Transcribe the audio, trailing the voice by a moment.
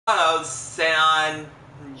of San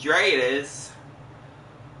Andreas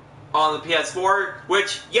on the PS4,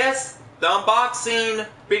 which, yes, the unboxing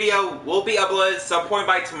video will be uploaded at some point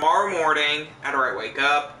by tomorrow morning after I wake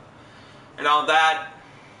up and all that.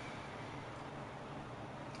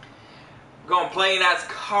 I'm going playing as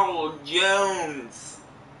Carl Jones.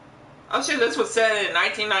 Oh shit, this was set in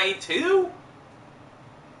 1992?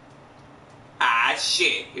 Ah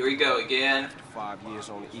shit, here we go again. 5 years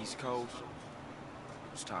on the East Coast.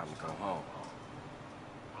 It's time to go home.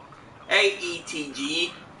 Hey,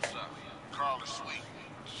 ETG. What's up? Carl is sweet.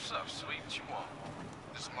 What's up, sweet? What you want?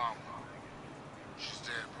 This mama. She's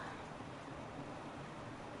dead,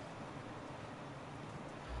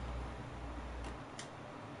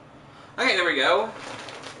 bro. Okay, there we go.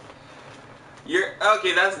 You're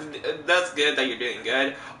okay. That's good that you're doing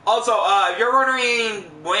good. Also, if you're wondering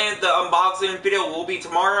when the unboxing video will be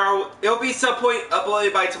tomorrow, it'll be some point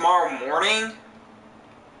uploaded by tomorrow morning.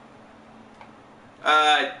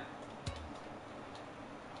 How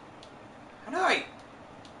do I?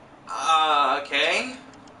 Okay.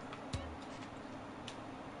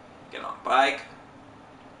 Get on a bike.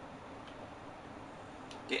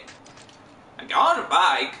 I got on a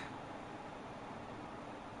bike.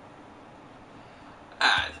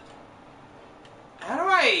 How do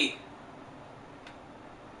I?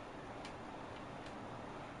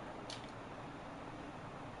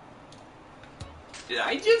 Did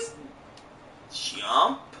I just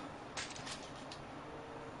jump?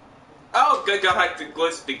 Oh, good God, I have to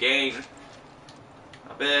glitch the game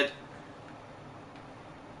a bit.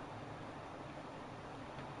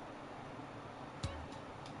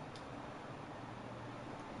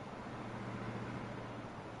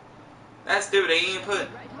 That's stupid.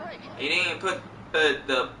 He didn't put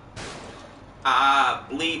the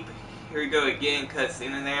bleep. Here we go again,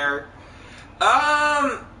 cutscene in there.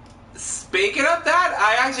 Speaking of that,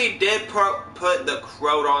 I actually did put the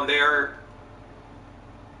quote on there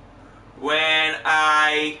when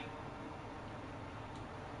I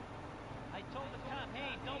told the cop,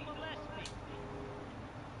 hey, don't molest me.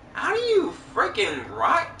 How do you freaking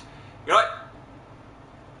write? You know what?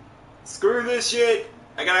 Screw this shit.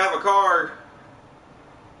 I gotta have a car.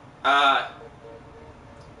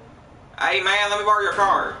 Hey man, let me borrow your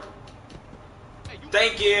car. Hey,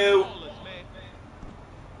 Thank you.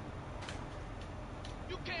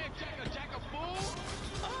 You can't jack a fool.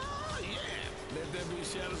 Oh, yeah. Let there be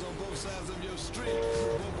shadows on both sides of your street.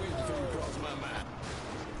 One way before you cross my mind.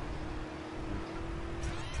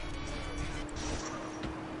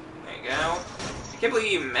 There you go. I can't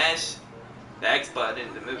believe you mashed the X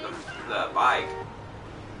button to move the bike.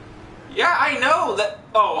 Yeah, I know that.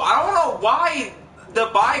 Oh, I don't know why the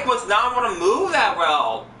bike was not going to move that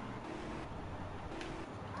well.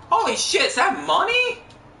 Holy shit, is that money?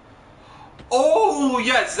 Oh,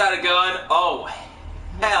 yes, is that a gun? Oh,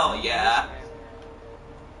 hell yeah.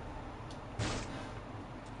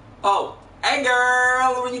 Oh, hey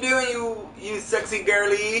girl, what are you doing, you sexy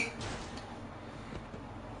girly?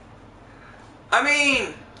 I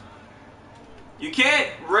mean, you can't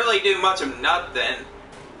really do much of nothing.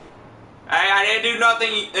 I didn't do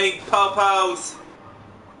nothing, you popos.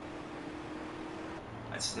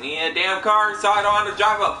 I just need a damn car so I don't have to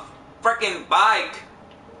drive a freaking bike.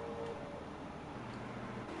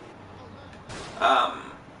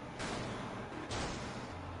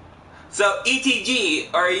 So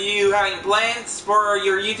ETG, are you having plans for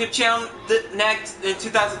your YouTube channel next in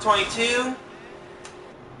 2022?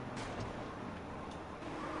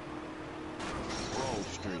 Grove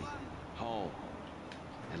Street. Home.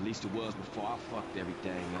 At least it was before I fucked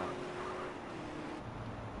everything up.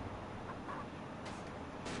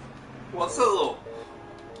 What's a little...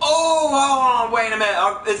 Oh, hold on, wait a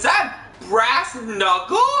minute. Is that brass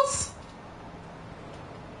knuckles?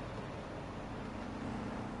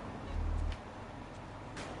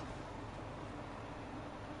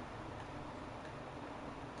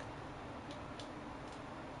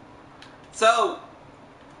 So,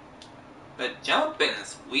 the jumping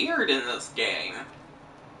is weird in this game.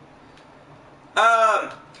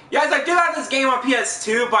 Yes, I do have this game on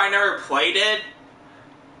PS2, but I never played it.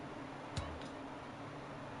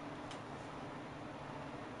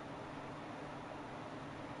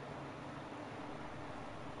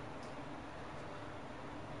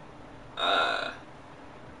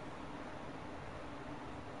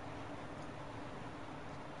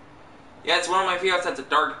 Yeah, it's one of my videos that's a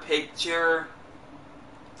dark picture.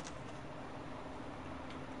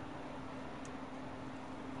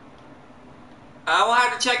 I will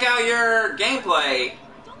have to check out your gameplay.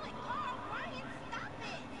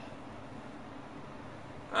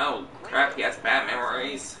 Oh crap, he has bad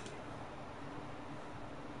memories.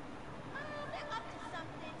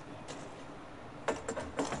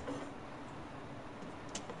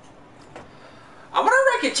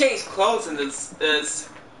 can change clothes in this.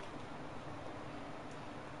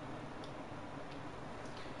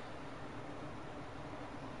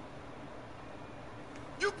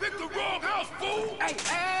 You picked the wrong house, fool!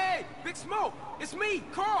 Hey, Big Smoke! It's me,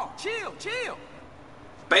 Carl! Chill!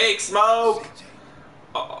 Big Smoke!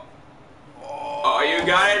 All you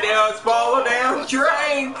gotta do is follow down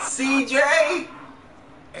train, CJ!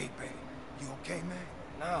 Hey, baby, you okay, man?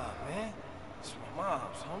 Nah, man. It's my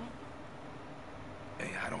mom's, homie.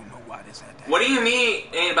 Hey, I don't know why this had to What do you mean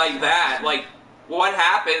like that? Like, what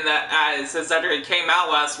happened that since that it came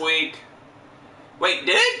out last week? Wait,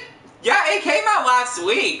 did it? Yeah, it came out last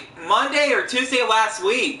week. Monday or Tuesday of last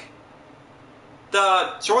week.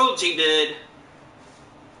 The trilogy did.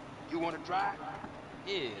 You wanna drive?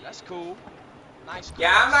 Yeah, that's cool. Nice car.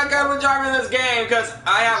 Yeah, I'm not good with driving this game because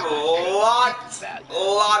I have a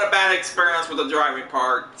lot of bad experience with the driving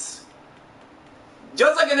parts.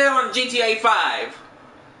 Just like I did on GTA 5.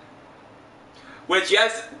 Which,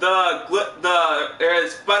 yes,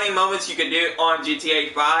 there's funny moments you can do on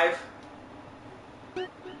GTA 5.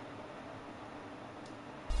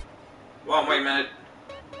 Well, wait a minute.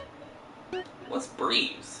 What's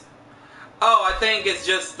Breeze? Oh, I think it's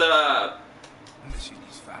just the... I'm gonna see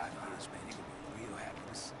these 5 years, man. You're gonna be real happy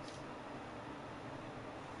to see.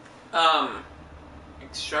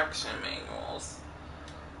 Extraction manuals.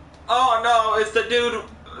 Oh no, it's the dude...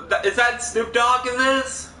 Is that Snoop Dogg in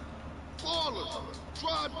this? Ballers,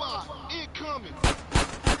 drive by, incoming.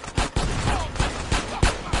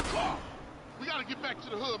 We gotta get back to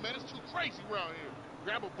the hood, man. It's too crazy around here.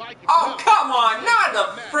 Grab a bike and Oh, pedal. come on, not the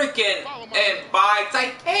freaking bikes.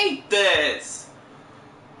 I hate this.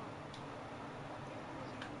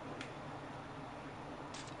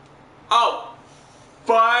 Oh,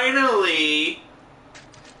 finally.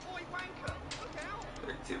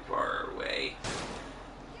 They're too far away.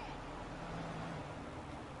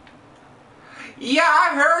 Yeah,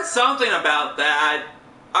 I heard something about that.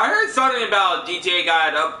 I heard something about GTA got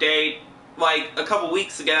an update like a couple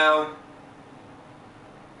weeks ago.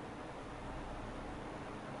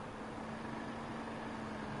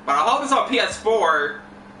 But I hope it's on PS4.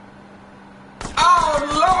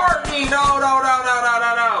 Oh lordy, no.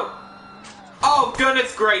 Oh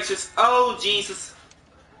goodness gracious. Oh Jesus.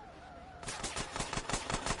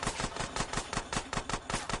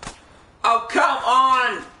 Oh come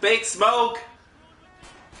on, Big Smoke.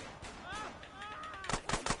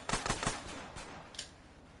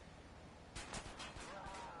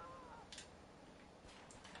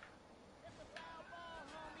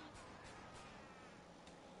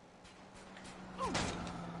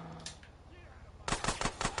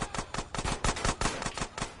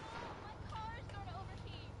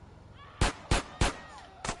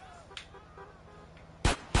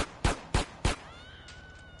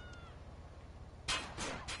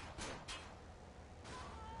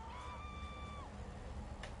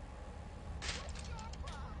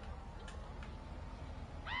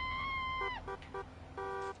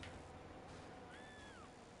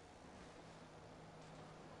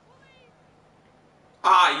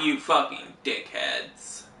 Ah, you fucking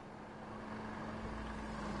dickheads.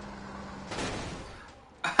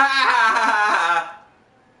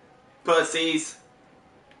 Pussies.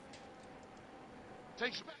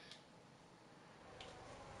 Take you back.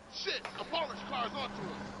 Shit, a polish car's onto us.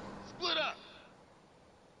 Split up.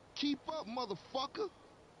 Keep up, motherfucker.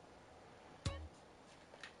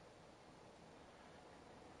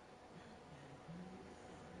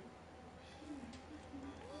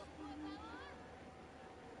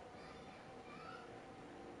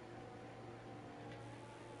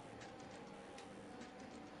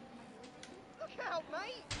 Look out,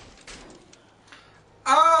 mate!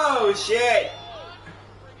 Oh shit.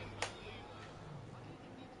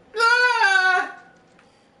 Ah!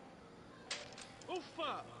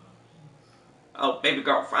 Oh, baby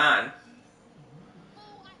girl, fine.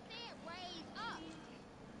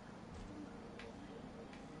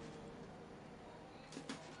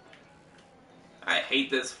 I hate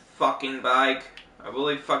this fucking bike. I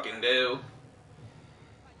really fucking do.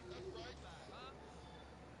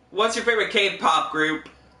 What's your favorite K-pop group?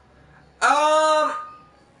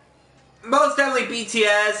 Most definitely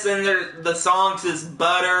BTS, and the songs is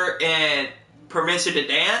Butter and Permission to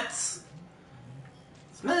Dance.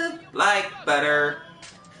 Smooth like butter.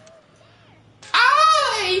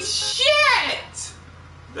 Oh shit!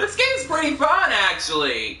 This game's pretty fun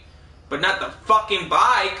actually, but not the fucking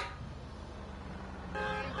bike.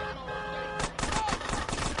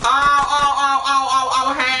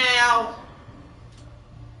 Oh, hell!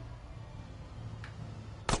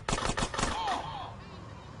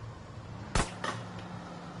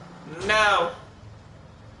 No.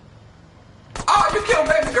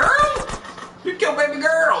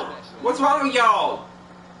 wrong with y'all?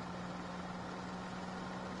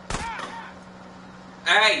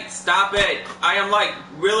 Hey, stop it. I am like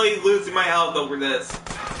really losing my health over this.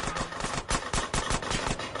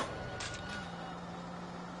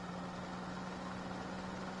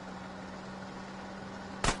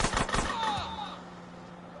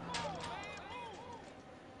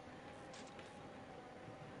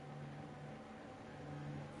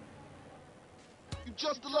 You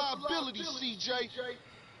just a liability, CJ.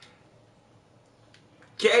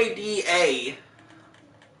 JDA.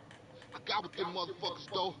 I got with them motherfuckers,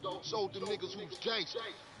 though. Showed them niggas who's gangsta.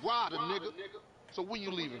 Ride a nigga. So when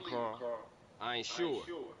you leaving, Carl? I ain't sure.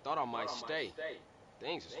 Thought I might stay.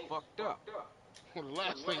 Things is fucked up. Well, the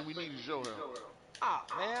last thing we need is your help. Ah,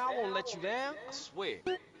 man, I won't let you down. I swear.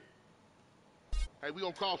 Hey, we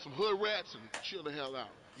gonna call some hood rats and chill the hell out.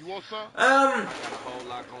 You want some? I got a whole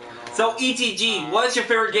lot going on. So ETG, what's your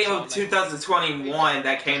favorite game of Catch y'all 2021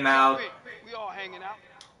 that came out? We all hanging out.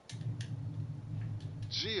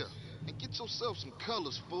 Gia, and get yourself some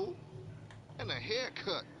colors, fool. And a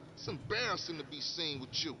haircut. It's embarrassing to be seen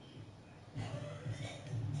with you.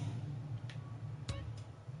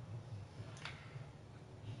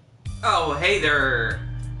 Oh, hey there.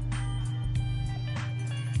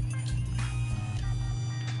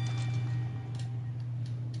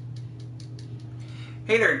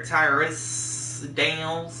 Hey there, Tyrus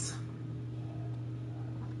Daniels.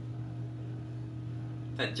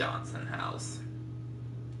 At Johnson House.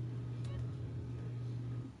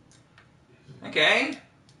 Okay.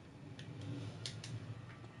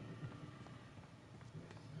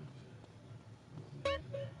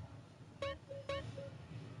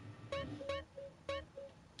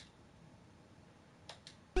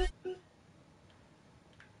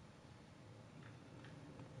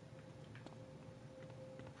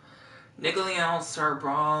 Nickelodeon All-Star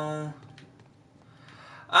Brawl.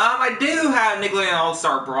 I do have Nickelodeon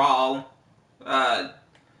All-Star Brawl. I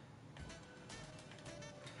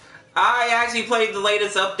actually played the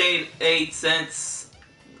latest update since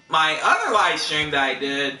my other live stream that I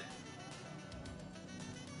did.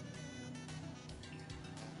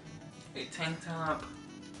 A tank top,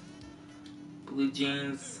 blue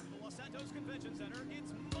jeans. Los Santos Convention Center,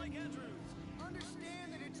 it's Mike Andrews.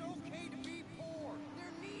 Understand that it's okay to be poor.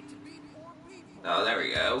 There need to be poor people. Oh, there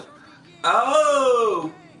we go.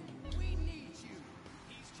 Oh! We need you.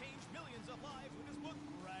 He's changed millions of lives with his book,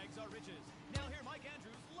 Rags Are Riches. Now hear Mike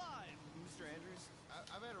Andrews live. Mr. Andrews,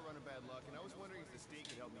 I've had a run of bad luck, and I was wondering if the state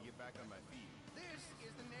could help me get back on my feet. This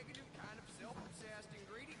is the negative kind of self-obsessed and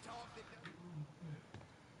greedy talk that...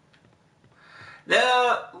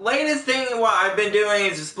 The latest thing what I've been doing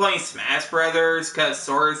is just playing Smash Brothers because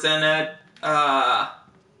Sora's in it.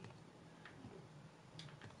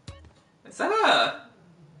 Is that a...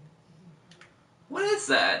 What is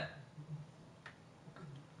that?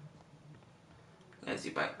 As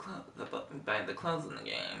you buy the clothes in the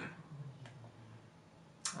game.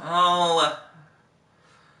 Oh,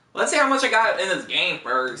 let's see how much I got in this game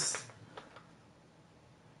first.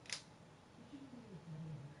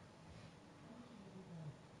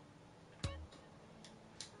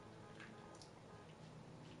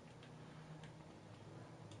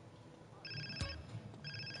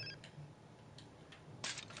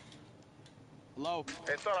 Hello?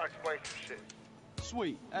 Hey, thought I'd explain some shit.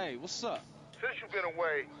 Sweet. Hey, what's up? Since you've been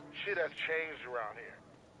away, shit has changed around here.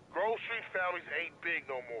 Grove Street families ain't big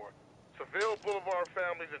no more. Seville Boulevard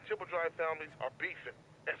families and Temple Drive families are beefing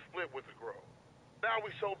and split with the Grove. Now we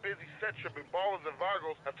so busy, Setrip and Ballers and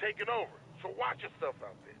Vargos have taken over. So watch yourself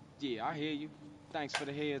out there. Yeah, I hear you. Thanks for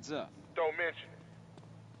the heads up. Don't mention it.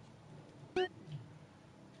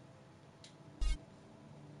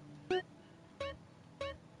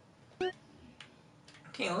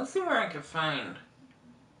 Okay, let's see where I can find.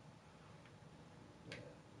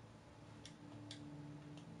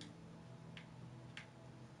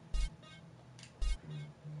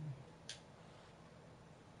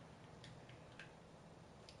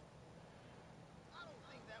 I don't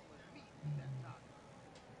think that was me that talking.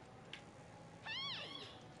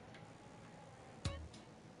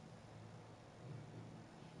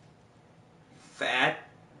 Fat.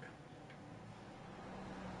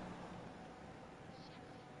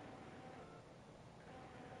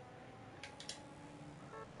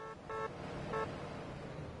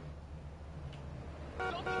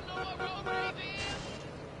 Don't you know what road rage is?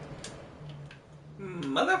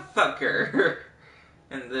 Motherfucker.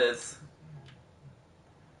 In this.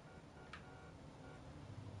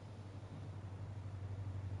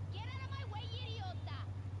 Get out of my way, idiota!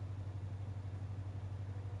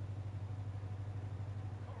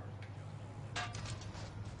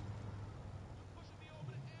 Pushing me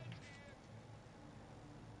over the edge here.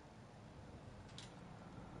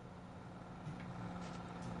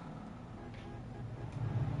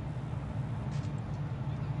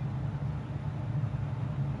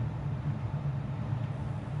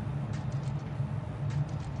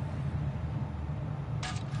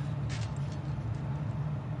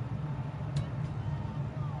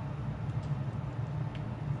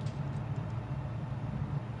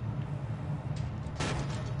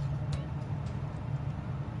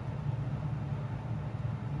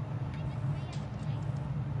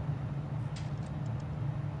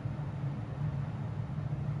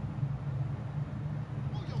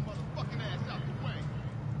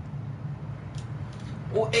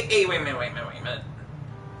 Oh, hey, wait a minute.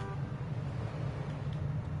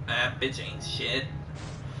 Ah, bitch ain't shit.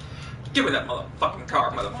 Give me that motherfucking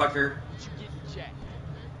car, motherfucker. But you getting jacked.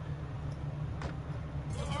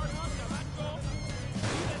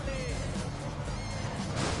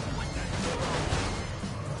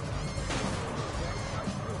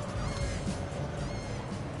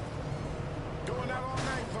 Going out all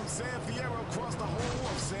night from San Fierro across the whole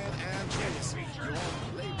of San Andreas.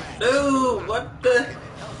 Lay back. Dude, what the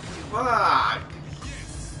fuck?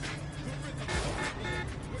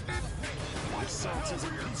 This song is a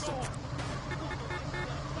piece of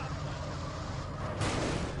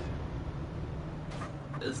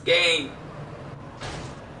This game.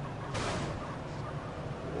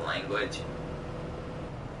 Language.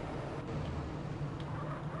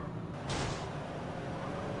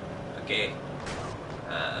 Okay.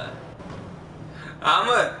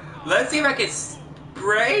 Let's see if I can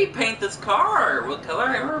spray paint this car. What color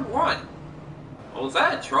I ever want. Oh, is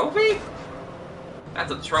that a trophy?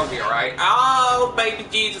 That's a trophy, alright. Oh, baby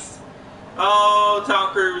Jesus. Oh,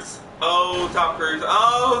 Tom Cruise. Oh, Tom Cruise.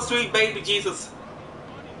 Oh, sweet baby Jesus.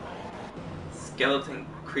 Skeleton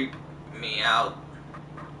creep me out.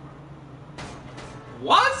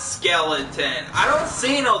 What skeleton? I don't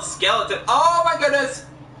see no skeleton. Oh my goodness.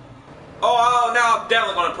 Oh, now I'm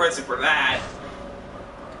definitely going to press it for that.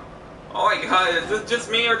 Oh my god, is this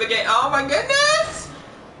just me or the game? Oh my goodness!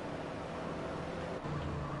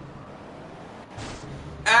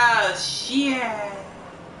 Ah, shit.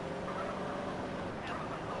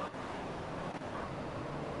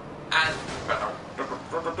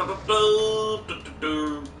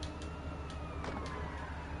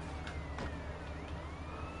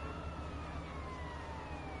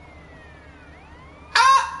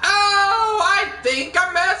 Uh-oh! I think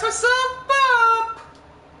I messed myself up!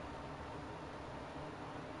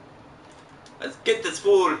 Let's get this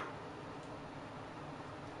fool.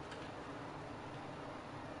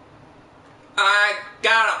 I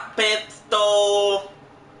got a pistol.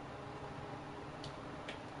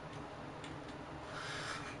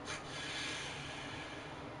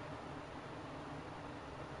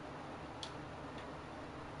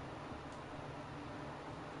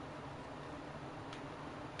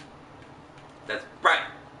 That's right,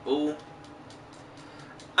 fool.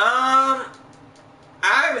 I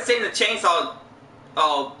haven't seen the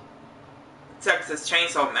Texas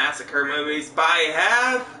Chainsaw Massacre movies, but I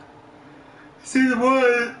have seen the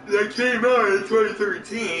one that came out in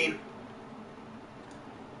 2013.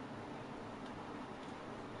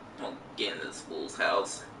 I'll get in this fool's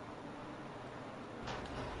house.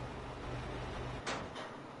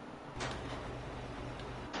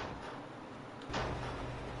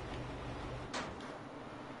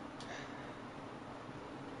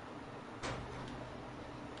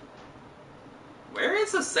 Where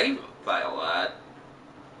is the save file at?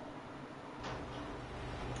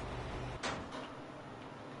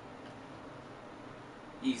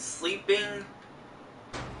 You sleeping?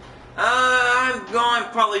 I'm going to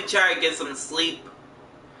probably try to get some sleep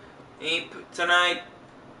tonight.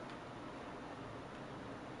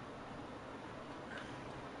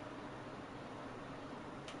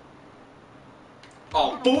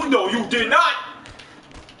 Oh, fool, no, you did not!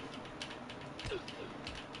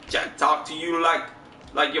 Jack, talk to you like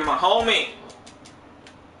you're my homie.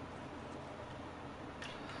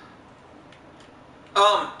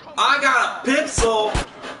 I got a pistol.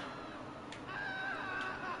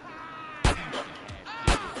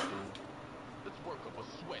 Let's work up a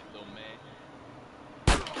sweat, little man.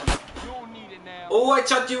 You don't need it now. Oh, I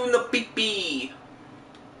shot you in the pee-pee.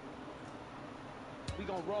 We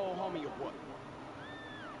gonna roll, homie, or what?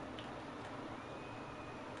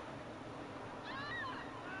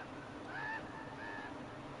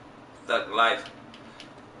 Thug life.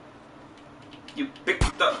 You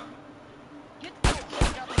picked up. Get the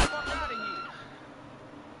fuck out of here.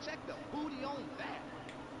 Check the booty on that.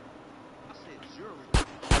 I said jewelry.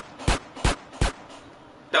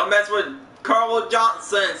 Don't mess with Carl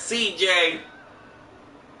Johnson, CJ.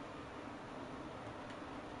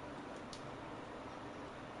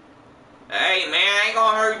 Hey, man, I ain't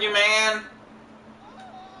gonna hurt you, man.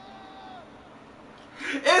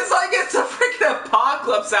 It's like it's a freaking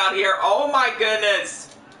apocalypse out here. Oh my goodness.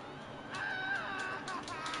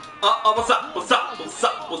 What's up? What's up? What's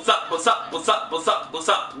up? What's up? What's up? What's up? What's up? What's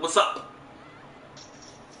up? What's up?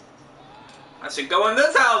 I should go in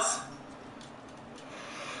this house.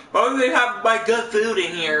 Why do they have my good food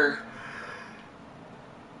in here?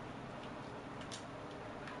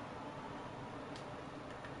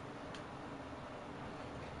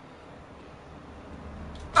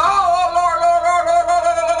 Oh, Lord, Lord, Lord, Lord, Lord,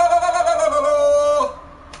 Lord, Lord, Lord, Lord.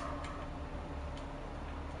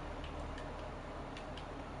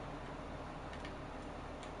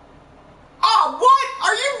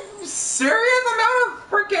 serious amount of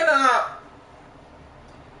freaking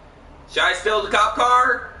Should I steal the cop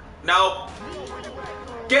car? No.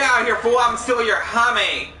 Get out of here, fool! I'm stealing your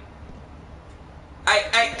Hummy.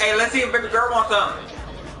 Hey! Let's see if baby girl wants them.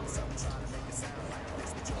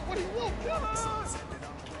 What do you want? Come on!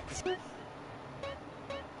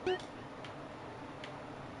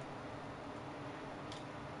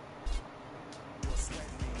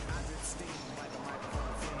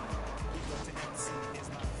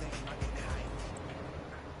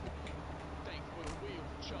 Thanks for the wheel,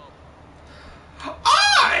 chump.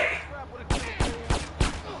 Aye!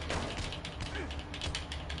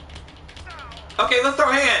 Okay, let's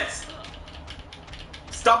throw hands.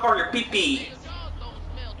 Stop on your pee-pee.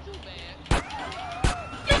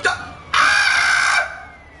 You don't. Ah!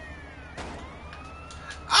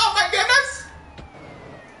 Oh my goodness!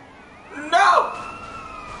 No!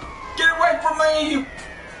 Get away from me, you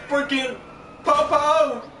freaking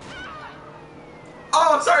popo!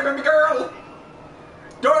 Oh, I'm sorry, baby girl.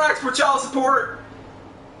 Don't ask for child support.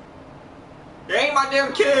 You ain't my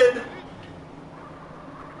damn kid.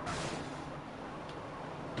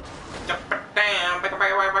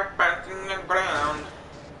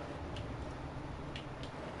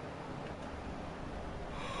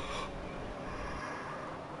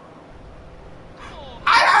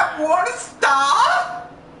 I have 1 star.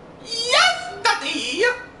 Yes, daddy.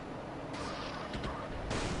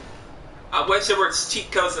 I wish there were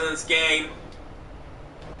cheat codes in this game.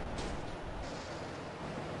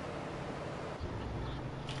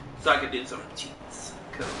 So I could do some cheats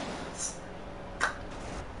codes.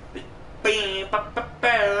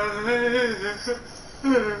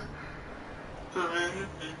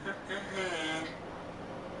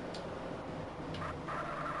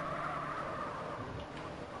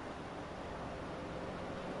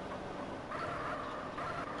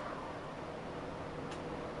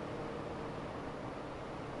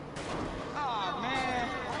 Oh, man.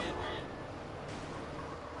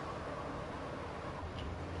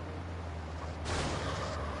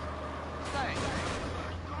 Thanks.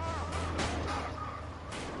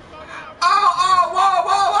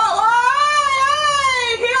 Whoa!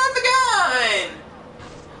 Hey, here's the gun!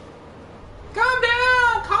 Calm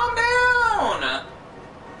down!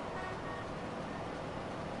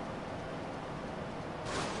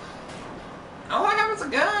 All I got was a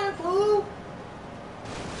gun, fool.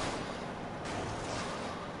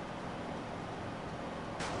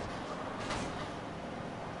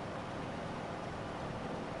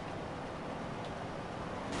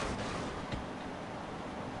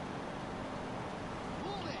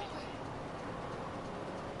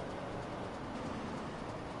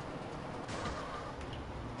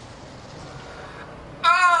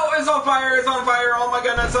 Oh, it's on fire, oh my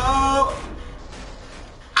goodness, oh!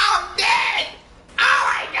 I'm dead! Oh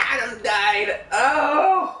my god, I'm died!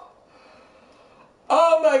 Oh!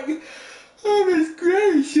 Oh my goodness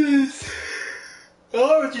gracious!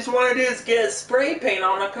 All I just want to do is get a spray paint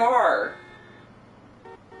on the car.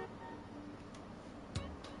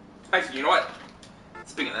 Actually, you know what?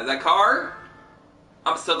 Speaking of that car,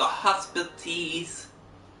 I'm still the hospitalities.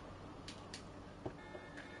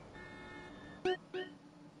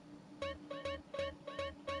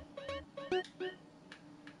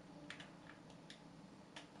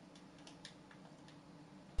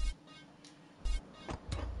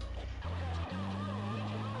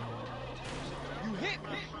 You hit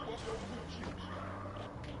me.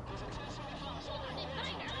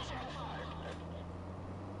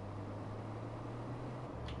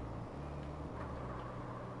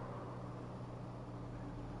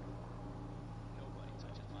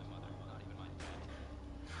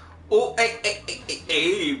 Oh, hey,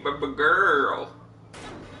 baby girl.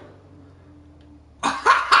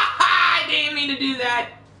 I didn't mean to do that.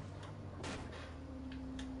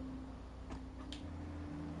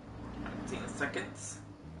 15 seconds.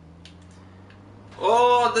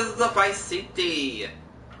 Oh, this is a Vice City.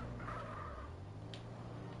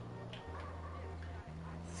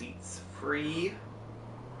 Seats free.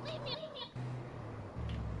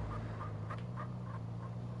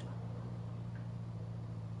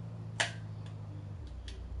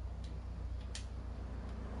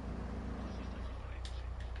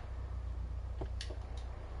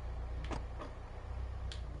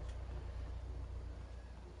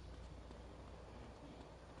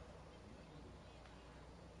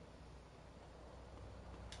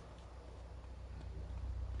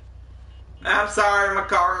 I'm sorry, my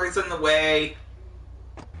car is in the way.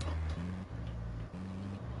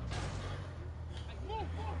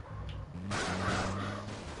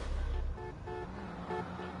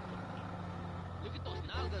 Look at those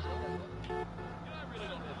nalgas, oh. I really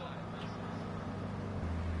don't have time.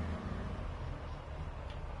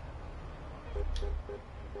 I'm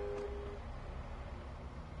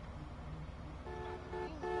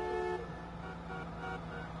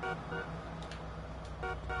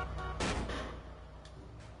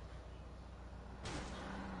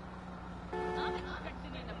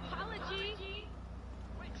expecting an apology.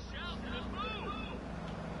 Quick shout, let's move!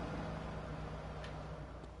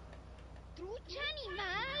 Through Johnny,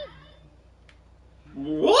 man.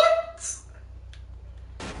 What?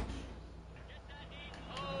 Get that heat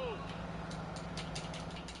home!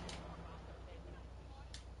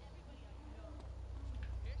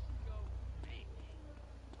 Here she go. Damn.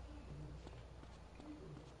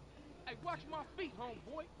 Hey, watch my feet,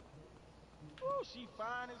 homeboy. Ooh, she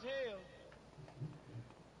fine as hell.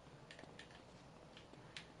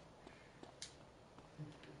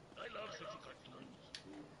 I love sexy cartoons.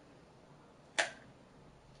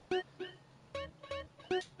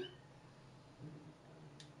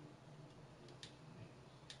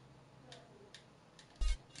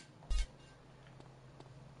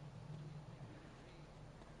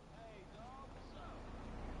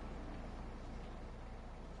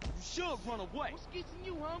 You should run away. What's getting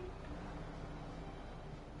you, homie?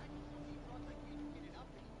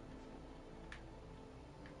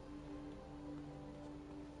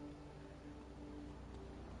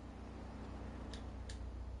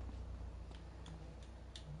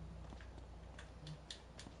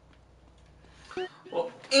 Well,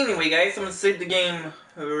 anyway, guys, I'm gonna save the game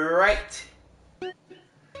right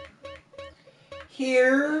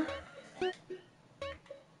here.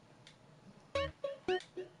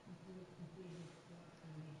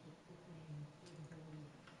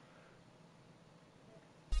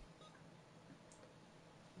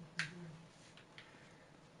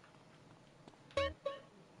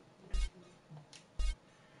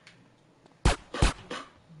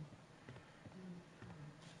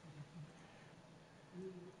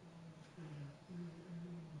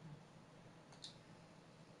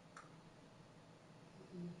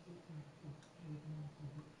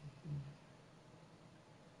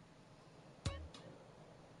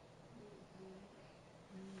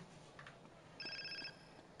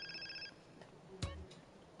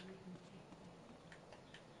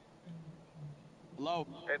 Hello?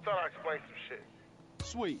 Hey, thought I'd explain some shit.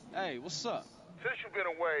 Sweet. Hey, what's up? Since you've been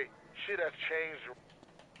away, shit has changed.